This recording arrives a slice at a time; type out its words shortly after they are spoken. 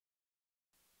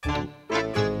Did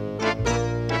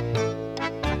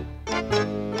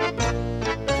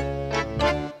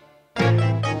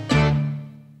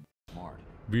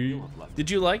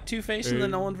you like Two-Face in the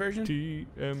Nolan version?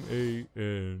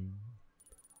 T-M-A-N.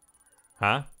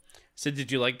 Huh? So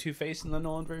did you like Two-Face in the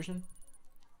Nolan version?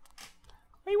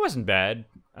 He wasn't bad.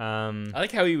 I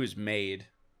like how he was made.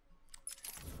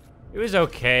 It was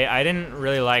okay. I didn't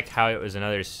really like how it was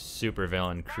another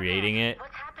supervillain creating it.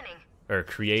 Or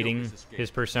creating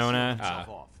his persona.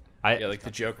 Yeah, like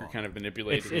the Joker kind of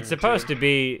manipulated It's supposed to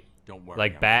be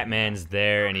like Batman's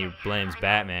there and he blames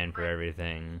Batman for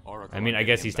everything. I mean, I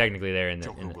guess he's technically there in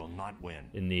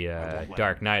the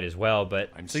Dark Knight as well,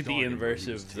 but it's like the inverse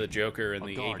of the Joker in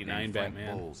the '89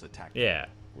 Batman. Yeah,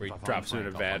 where he drops him in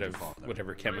a vat of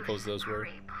whatever chemicals those were.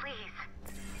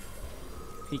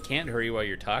 He can't hurry while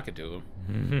you're talking to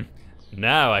him.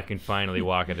 Now I can finally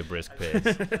walk at a brisk pace.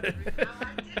 It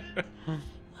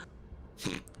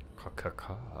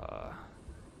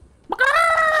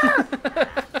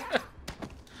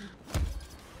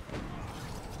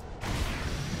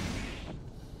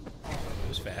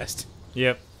was fast.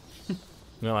 Yep.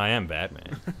 Well, I am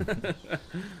Batman.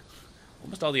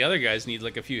 Almost all the other guys need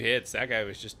like a few hits. That guy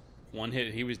was just one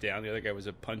hit, he was down. The other guy was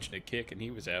a punch and a kick, and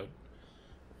he was out.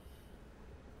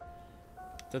 I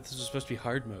thought this was supposed to be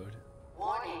hard mode.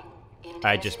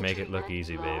 I just make it look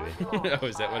easy, baby. Oh,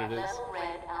 is that what it is?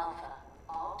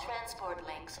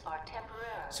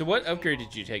 So what upgrade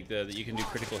did you take, though, that you can do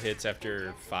critical hits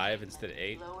after 5 instead of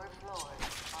 8?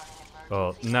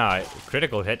 Well, no,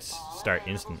 critical hits start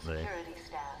instantly.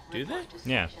 Do they?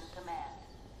 Yeah.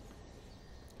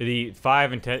 The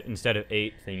 5 instead of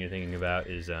 8 thing you're thinking about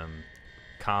is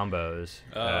combos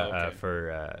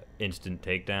for instant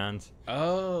takedowns.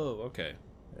 Oh, okay.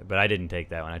 But I didn't take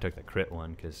that one. I took the crit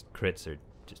one because crits are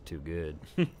just too good.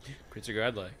 Crits are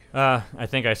godlike. I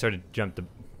think I sort of jumped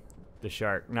the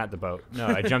shark, not the boat. No,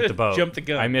 I jumped the boat. Jumped the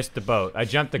gun. I missed the boat. I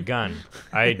jumped the gun.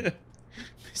 I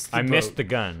missed the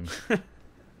gun.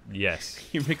 Yes.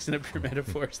 You're mixing up your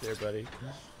metaphors there, buddy.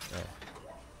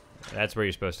 That's where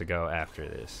you're supposed to go after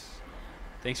this.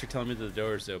 Thanks for telling me that the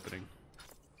door is opening.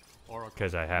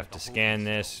 Because I have to scan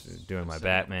this, doing my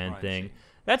Batman thing.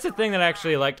 That's the thing that I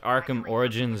actually liked Arkham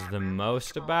Origins the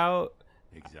most about.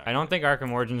 I don't think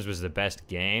Arkham Origins was the best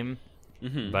game,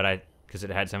 but because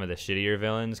it had some of the shittier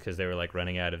villains, because they were like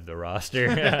running out of the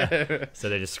roster, so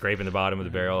they're just scraping the bottom of the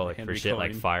barrel like for shit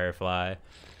like Firefly.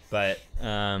 But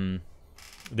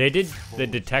they did the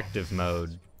detective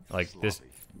mode, like this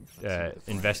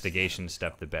investigation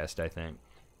stuff, the best, I think.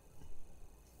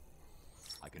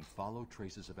 I can follow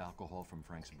traces of alcohol from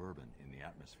Frank's bourbon in the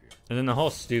atmosphere. And then the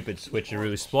whole stupid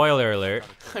switcheroo. Spoiler alert.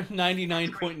 I'm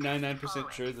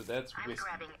 99.99% sure that that's whiskey.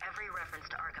 Every reference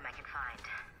to Arkham I can find.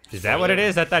 Is that what it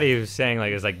is? I thought he was saying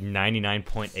like it's like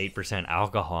 99.8%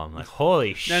 alcohol. I'm like,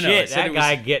 holy shit, that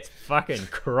guy gets fucking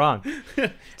crunk.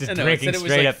 Just drinking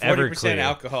straight up Everclear. 40%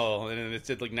 alcohol, and then it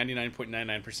said like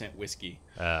 99.99% whiskey.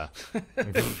 I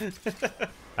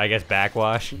guess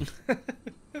backwash.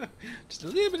 Just a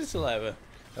little bit of saliva.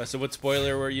 So what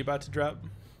spoiler were you about to drop?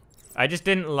 I just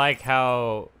didn't like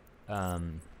how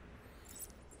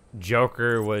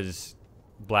Joker was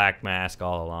Black Mask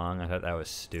all along. I thought that was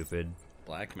stupid.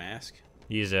 Black Mask?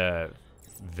 He's a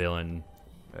villain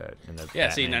in the yeah,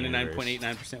 see, Batman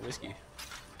 99.89% whiskey.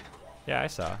 Yeah, I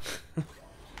saw.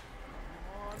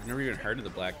 I've never even heard of the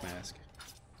Black Mask.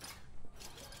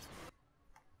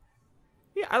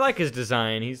 Yeah, I like his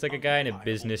design. He's like a guy in a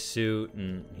business suit,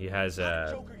 and he has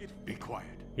a... Be quiet.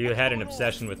 He had an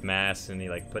obsession with masks, and he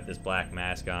like put this black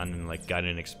mask on and like got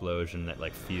an explosion that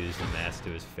like fused the mask to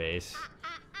his face.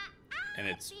 And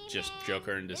it's just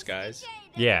Joker in disguise?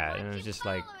 Yeah, and it was just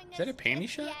like... Is that a panty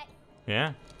shot?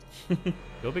 Yeah.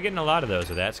 You'll be getting a lot of those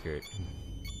with that skirt.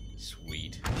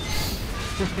 Sweet.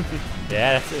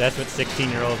 Yeah, that's what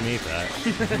 16-year-old me thought.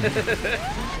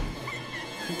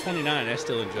 I'm 29, I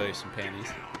still enjoy some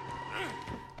panties.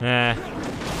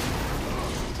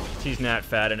 She's not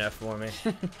fat enough for me.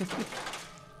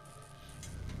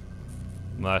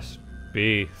 Must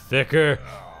be thicker.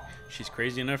 She's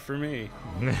crazy enough for me.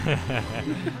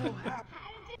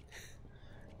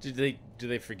 Do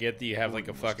they forget that you have like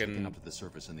a fucking up to the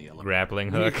surface in the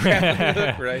grappling hook? Grappling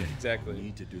hook, right? Exactly. We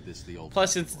need to do this the old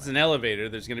Plus, since it's an elevator,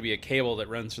 there's going to be a cable that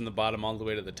runs from the bottom all the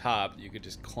way to the top. You could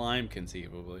just climb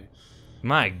conceivably.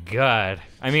 My God.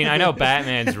 I mean, I know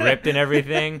Batman's ripped and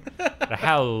everything, but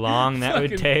how long that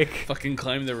would take? Fucking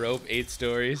climb the rope 8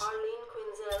 stories. Harleen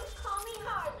Quinzel, call me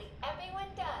Harley. Everyone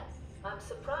does. I'm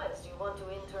surprised you want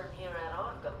to intern here at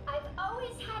Arkham. I've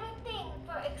always had a thing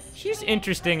for She's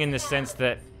interesting in the sense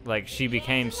that, like, she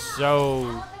became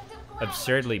so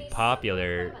absurdly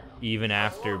popular even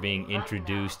after being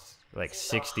introduced like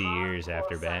 60 years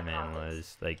after Batman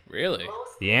was. Like, Really?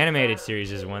 the animated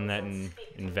series is one that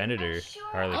invented her,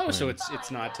 Harley Quinn. Oh, so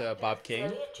it's not Bob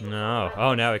Kane? No.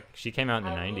 Oh, no, she came out in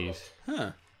the 90s.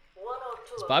 Huh.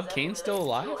 Is Bob Kane still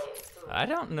alive? I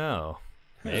don't know.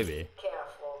 Maybe.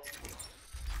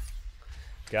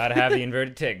 Gotta have the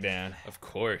inverted takedown. Of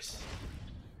course.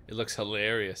 It looks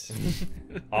hilarious.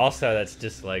 Also, that's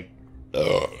just like...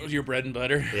 Your bread and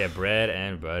butter. Yeah, bread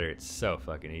and butter. It's so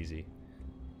fucking easy.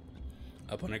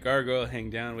 Up on a gargoyle, hang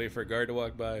down, wait for a guard to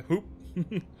walk by. Whoop.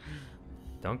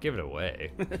 Don't give it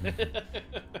away.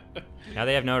 Now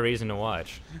they have no reason to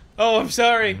watch. Oh, I'm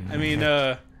sorry. I mean,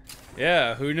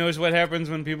 yeah, who knows what happens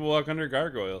when people walk under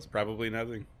gargoyles? Probably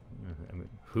nothing. I mean,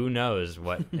 who knows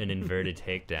what an inverted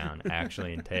takedown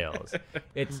actually entails?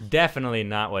 It's definitely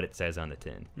not what it says on the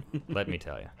tin. Let me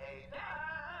tell you.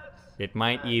 It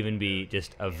might even be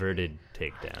just averted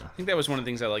takedown. I think that was one of the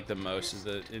things I liked the most, is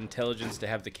the intelligence to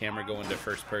have the camera go into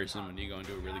first person when you go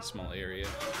into a really small area.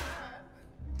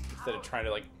 Instead of trying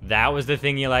to, like... That was the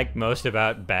thing you liked most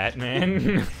about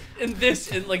Batman?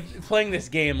 And like, playing this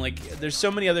game, like, there's so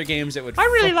many other games that would... I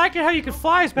really liked it how you could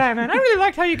fly as Batman. I really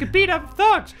liked how you could beat up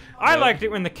thugs. I liked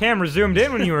it when the camera zoomed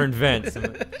in when you were in vents.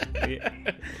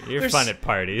 You're fun at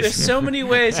parties. There's so many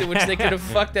ways in which they could have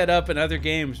fucked that up in other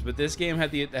games, but this game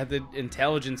had the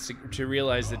intelligence to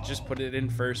realize that just put it in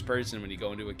first person when you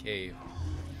go into a cave.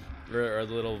 Or a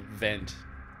little vent.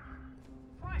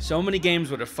 So many games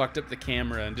would have fucked up the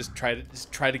camera and just try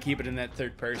to keep it in that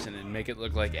third person and make it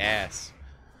look like ass.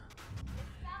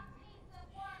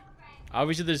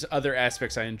 Obviously, there's other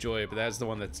aspects I enjoy, but that's the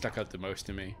one that stuck out the most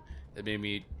to me. It made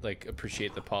me like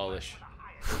appreciate the polish.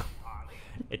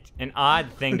 It's an odd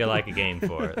thing to like a game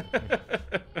for.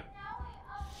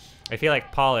 I feel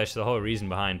like polish, the whole reason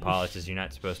behind polish is you're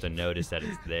not supposed to notice that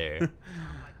it's there.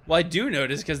 Well, I do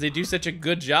notice because they do such a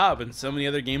good job, and so many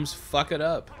other games fuck it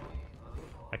up.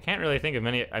 I can't really think of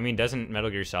many. I mean, doesn't Metal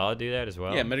Gear Solid do that as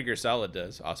well? Yeah, Metal Gear Solid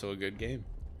does. Also a good game.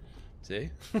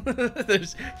 See?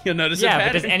 You'll notice yeah, a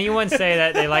but does anyone say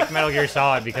that they like Metal Gear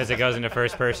Solid because it goes into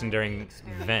first person during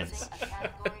events?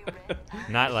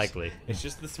 Not likely. It's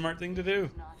just the smart thing to do.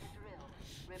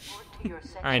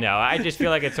 I know. I just feel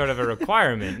like it's sort of a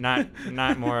requirement,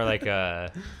 not more like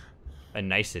a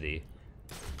nicety.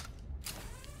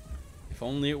 If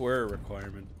only it were a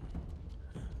requirement.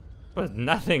 But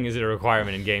nothing is a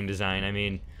requirement in game design. I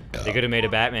mean, they could have made a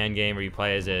Batman game where you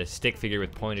play as a stick figure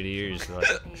with pointed ears.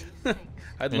 Like,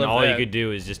 I'd and love all that. you could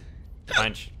do is just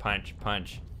punch, punch,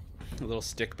 punch. A little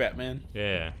stick Batman.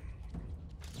 Yeah.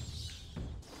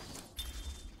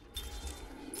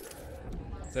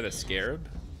 Is that a scarab?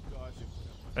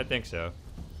 I think so.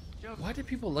 Why do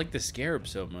people like the scarab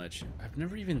so much? I've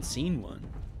never even seen one.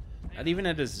 Not even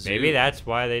at a zoo. Maybe that's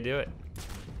why they do it.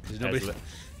 Nobody,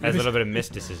 Has a little bit of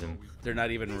mysticism. They're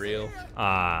not even real.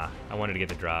 I wanted to get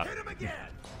the drop.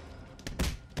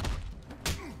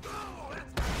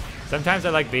 Sometimes I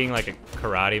like being like a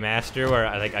karate master where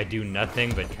I do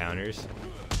nothing but counters.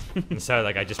 And so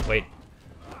like I just wait,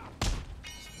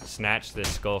 snatch the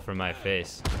skull from my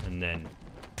face, and then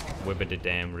whip it a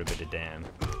damn, rip it a damn.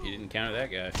 You didn't counter that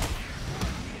guy.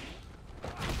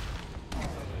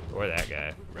 Or that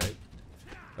guy. Right.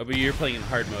 Oh, but you're playing in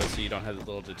hard mode, so you don't have the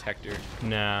little detector.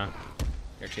 No.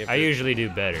 You actually have I to- usually do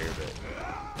better,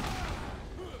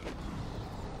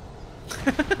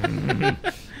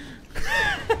 but...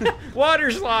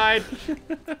 Water slide! He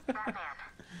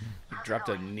dropped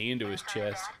a knee into his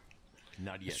chest.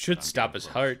 Not yet. It should I'm stop getting his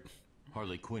close. heart.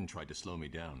 Harley Quinn tried to slow me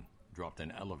down. Dropped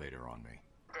an elevator on me.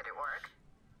 Did it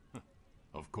work?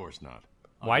 Of course not.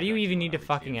 Why do you That's even what need to I was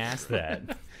fucking here ask for.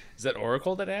 that? Is that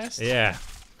Oracle that asked? Yeah.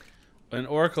 An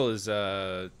Oracle is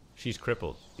She's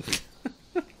crippled.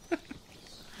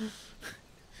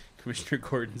 Commissioner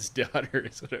Gordon's daughter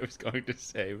is what I was going to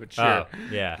say, but sure. Oh,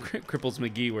 yeah. Cripples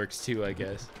McGee works too, I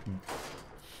guess.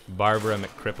 Barbara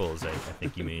McCripples, I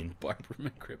think you mean. Barbara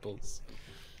McCripples.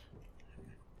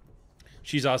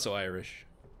 She's also Irish.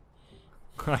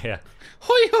 Oh, yeah.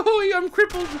 Hoi hoi, I'm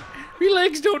crippled. My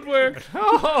legs don't work.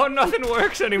 Oh, nothing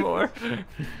works anymore.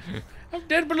 I'm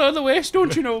dead below the waist,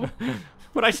 don't you know?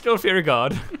 But I still fear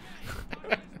God.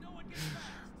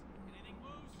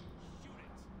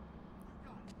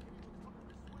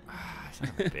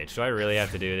 Bitch, do I really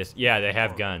have to do this? Yeah, they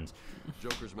have guns.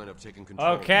 Joker's men have taken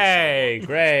control. Okay,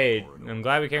 great. I'm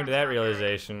glad we came to that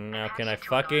realization. Now can I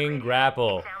fucking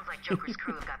grapple? Sounds like Joker's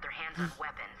crew have got their hands on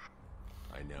weapons.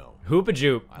 I know.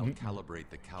 Hoopajoop. I'll calibrate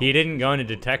the He didn't go into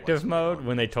detective mode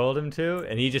when they told him to,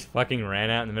 and he just fucking ran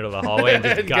out in the middle of the hallway and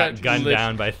just got gunned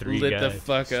down by three lit guys. the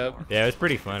fuck up. Yeah, it was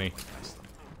pretty funny.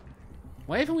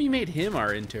 Why haven't we made him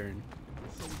our intern?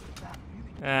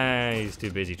 He's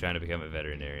too busy trying to become a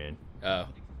veterinarian. Oh.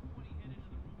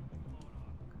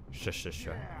 Shush.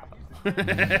 Look at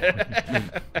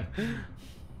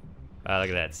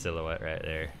that silhouette right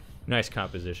there. Nice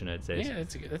composition, I'd say. Yeah,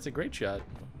 that's a great shot.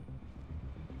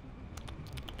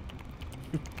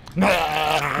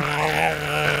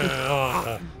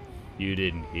 You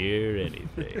didn't hear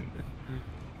anything.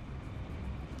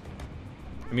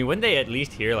 I mean, wouldn't they at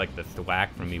least hear like the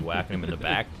thwack from me whacking him in the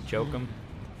back to choke him?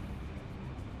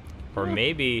 Or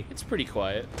maybe It's pretty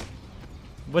quiet.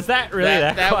 was that really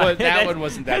that quiet? That one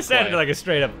wasn't that That sounded quiet. like a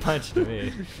straight up punch to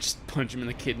me. Just punch him in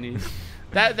the kidneys.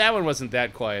 That one wasn't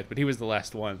that quiet, but he was the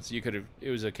last one, so you could have. It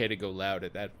was okay to go loud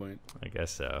at that point. I guess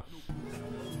so.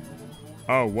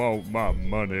 I want my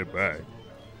money back.